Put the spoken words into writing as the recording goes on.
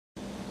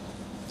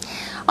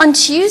On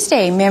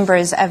Tuesday,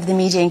 members of the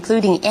media,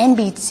 including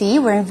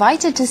NBC, were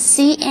invited to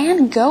see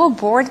and go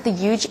aboard the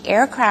huge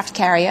aircraft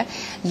carrier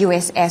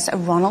USS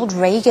Ronald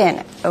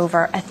Reagan,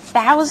 over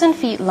 1,000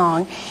 feet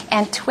long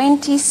and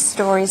 20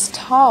 stories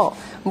tall,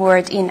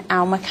 moored in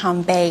Ao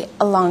Makham Bay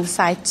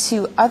alongside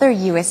two other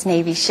U.S.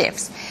 Navy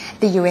ships,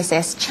 the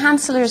USS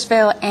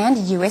Chancellorsville and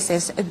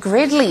USS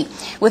Gridley,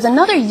 with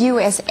another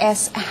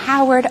USS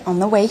Howard on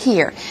the way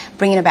here,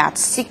 bringing about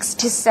 6,000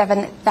 to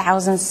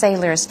 7,000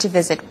 sailors to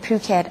visit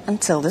Phuket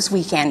until this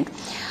weekend.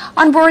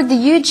 On board the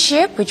huge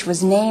ship, which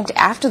was named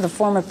after the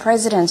former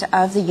president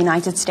of the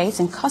United States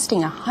and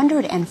costing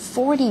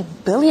 140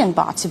 billion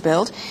baht to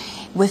build,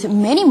 with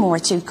many more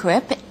to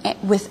equip,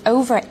 with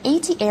over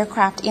 80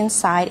 aircraft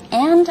inside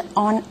and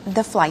on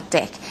the flight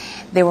deck.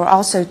 There were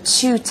also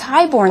two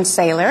Thai-born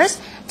sailors,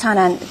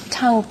 Tanan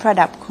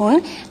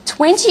Tangpradabkul,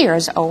 20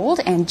 years old,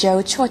 and Joe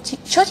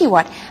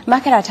Chotiwat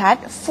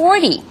Makaratad,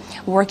 40,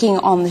 working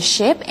on the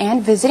ship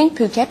and visiting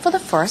Phuket for the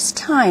first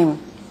time.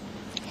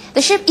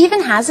 The ship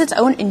even has its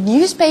own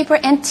newspaper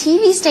and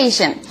TV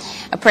station.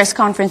 A press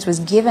conference was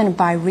given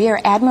by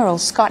Rear Admiral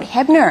Scott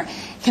Hebner,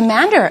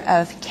 commander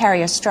of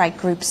Carrier Strike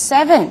Group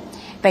 7,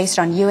 based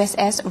on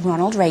USS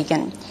Ronald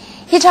Reagan.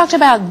 He talked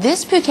about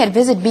this Phuket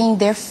visit being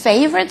their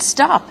favorite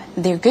stop,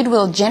 their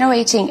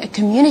goodwill-generating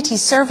community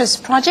service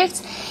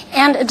projects,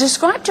 and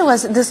described to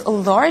us this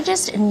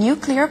largest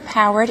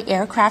nuclear-powered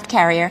aircraft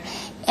carrier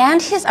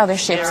and his other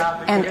ships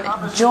and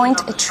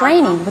joint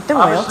training with the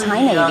Royal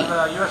Thai Navy.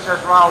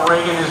 USS Ronald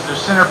Reagan is the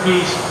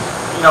centerpiece,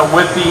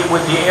 with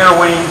the air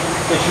wing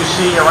that you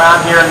see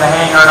around here in the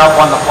hangar and up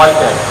on the flight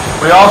deck.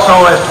 We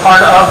also, as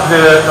part of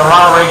the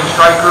Ronald Reagan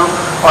Strike Group,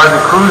 are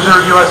the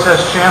cruiser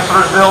USS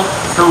Chancellorsville,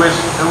 who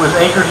is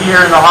anchored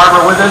here in the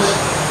harbor with us,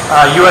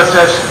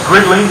 USS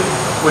Gridley,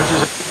 which is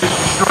a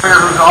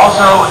destroyer who's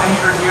also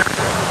anchored here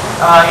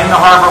in the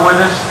harbor with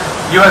us,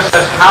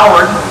 USS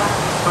Howard,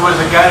 who is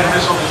a guided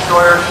missile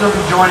destroyer. She'll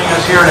be joining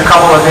us here in a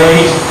couple of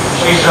days.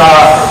 She's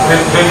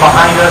been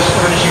behind us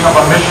finishing up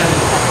a mission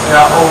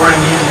over in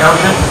the Indian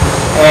Ocean.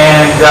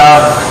 And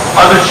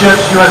other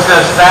ships,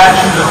 USS Thatch,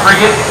 who's a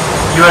frigate,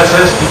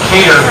 USS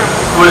Decatur,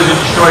 who is a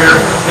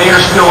destroyer. They are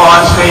still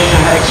on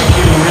station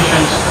executing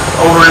missions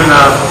over in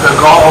the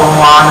Gulf of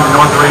Oman and the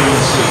North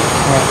Arabian Sea.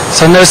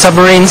 So no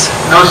submarines?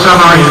 No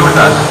submarines with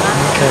us.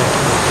 Okay.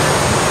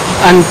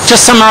 And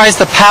just summarize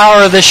the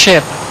power of the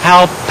ship.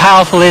 How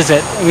powerful is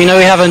it? We know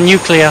we have a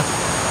nuclear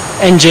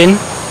engine.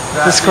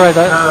 Describe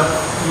that.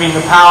 I mean,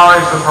 the power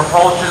is the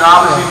propulsion.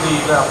 Obviously,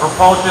 the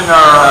propulsion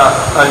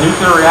are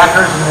nuclear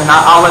reactors, and then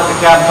I'll let the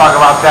captain talk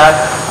about that.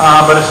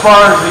 But as far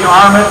as the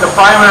armament, the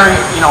primary,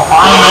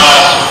 armament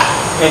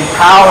and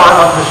power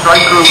of the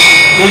strike group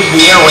is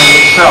the air wing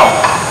itself.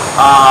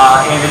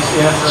 And it's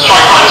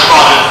strike flight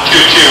squadron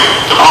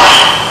 2-2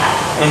 departing.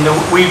 And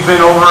we've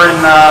been over in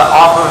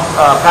off of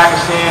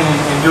Pakistan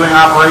and doing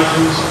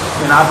operations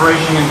in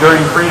Operation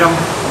Enduring Freedom,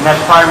 and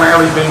that's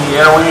primarily been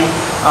the air wing,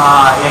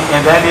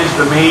 and that is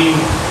the main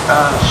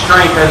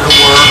strength, as it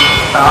were,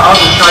 of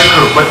the strike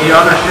group. But the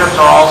other ships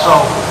are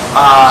also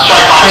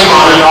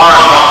capable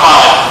armed.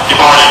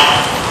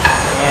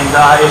 And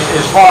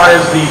as far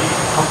as the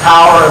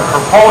power and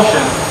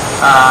propulsion,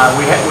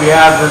 we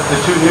have the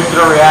two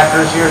nuclear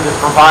reactors here that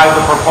provide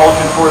the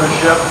propulsion for the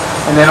ship,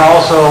 and then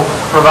also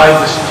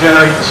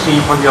generate the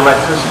steam for the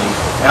electricity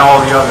and all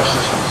the other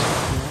systems.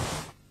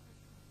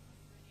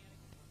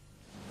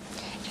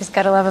 Just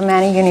gotta love a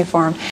man in uniform.